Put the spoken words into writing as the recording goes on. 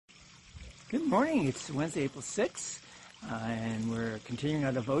Good morning. It's Wednesday, April 6th, and we're continuing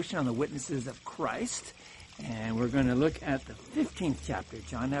our devotion on the witnesses of Christ. And we're going to look at the 15th chapter of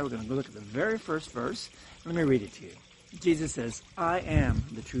John. Now we're going to look at the very first verse. Let me read it to you. Jesus says, I am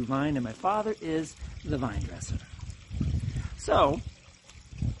the true vine, and my Father is the vine dresser. So,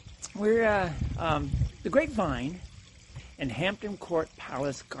 we're the Grapevine in Hampton Court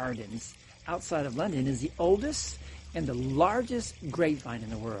Palace Gardens outside of London is the oldest and the largest grapevine in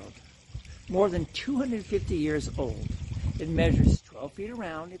the world. More than 250 years old. It measures 12 feet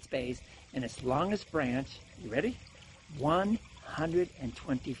around its base, and its longest branch, you ready?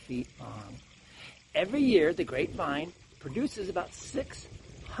 120 feet long. Every year, the grapevine produces about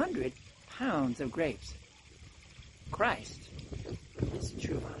 600 pounds of grapes. Christ is the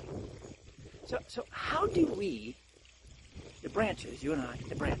true vine. So how do we, the branches, you and I,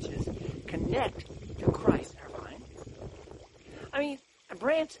 the branches, connect to Christ, our vine? I mean, a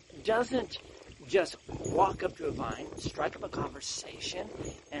branch doesn't just walk up to a vine, strike up a conversation,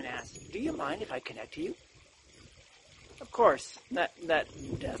 and ask, do you mind if I connect to you? Of course, that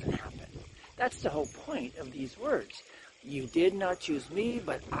doesn't happen. That's the whole point of these words. You did not choose me,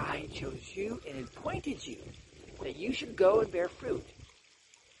 but I chose you and appointed you that you should go and bear fruit,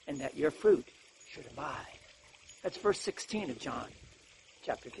 and that your fruit should abide. That's verse 16 of John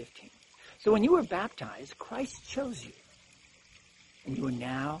chapter 15. So when you were baptized, Christ chose you. And you are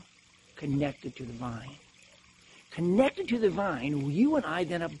now connected to the vine. Connected to the vine, you and I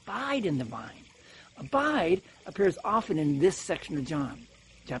then abide in the vine. Abide appears often in this section of John,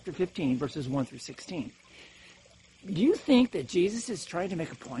 chapter 15, verses 1 through 16. Do you think that Jesus is trying to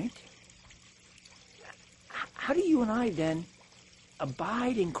make a point? How do you and I then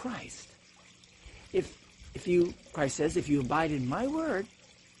abide in Christ? Christ says, if you abide in my word,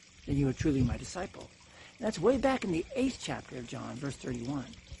 then you are truly my disciple. And that's way back in the 8th chapter of John, verse 31.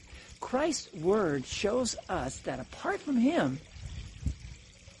 Christ's word shows us that apart from him,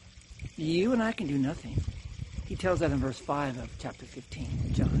 you and I can do nothing. He tells that in verse 5 of chapter 15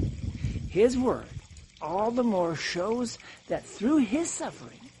 of John. His word all the more shows that through his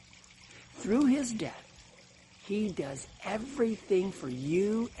suffering, through his death, he does everything for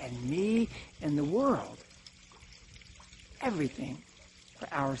you and me and the world. Everything for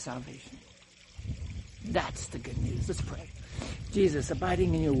our salvation. That's the good news. Let's pray. Jesus,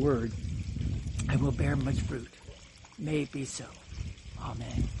 abiding in your word, I will bear much fruit. May it be so.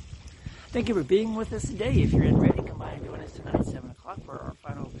 Amen. Thank you for being with us today. If you're ready, come by and join us tonight at 7 o'clock for our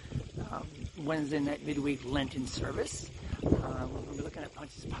final Wednesday night midweek Lenten service. We're going to be looking at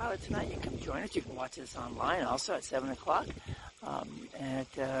Pontius Pilate tonight. You can come join us. You can watch us online also at 7 o'clock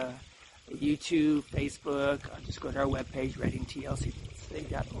at YouTube, Facebook. Just go to our webpage,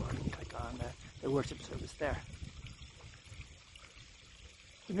 readingtlc.org, and click on the worship service there.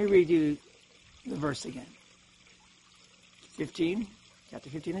 Let me read you the verse again. Chapter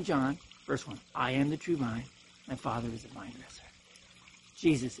 15 of John, verse 1. I am the true vine. My Father is the vine dresser.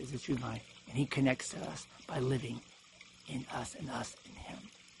 Jesus is the true vine, and he connects to us by living in us and us in him.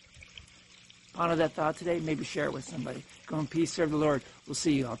 Ponder that thought today. Maybe share it with somebody. Go in peace. Serve the Lord. We'll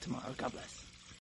see you all tomorrow. God bless.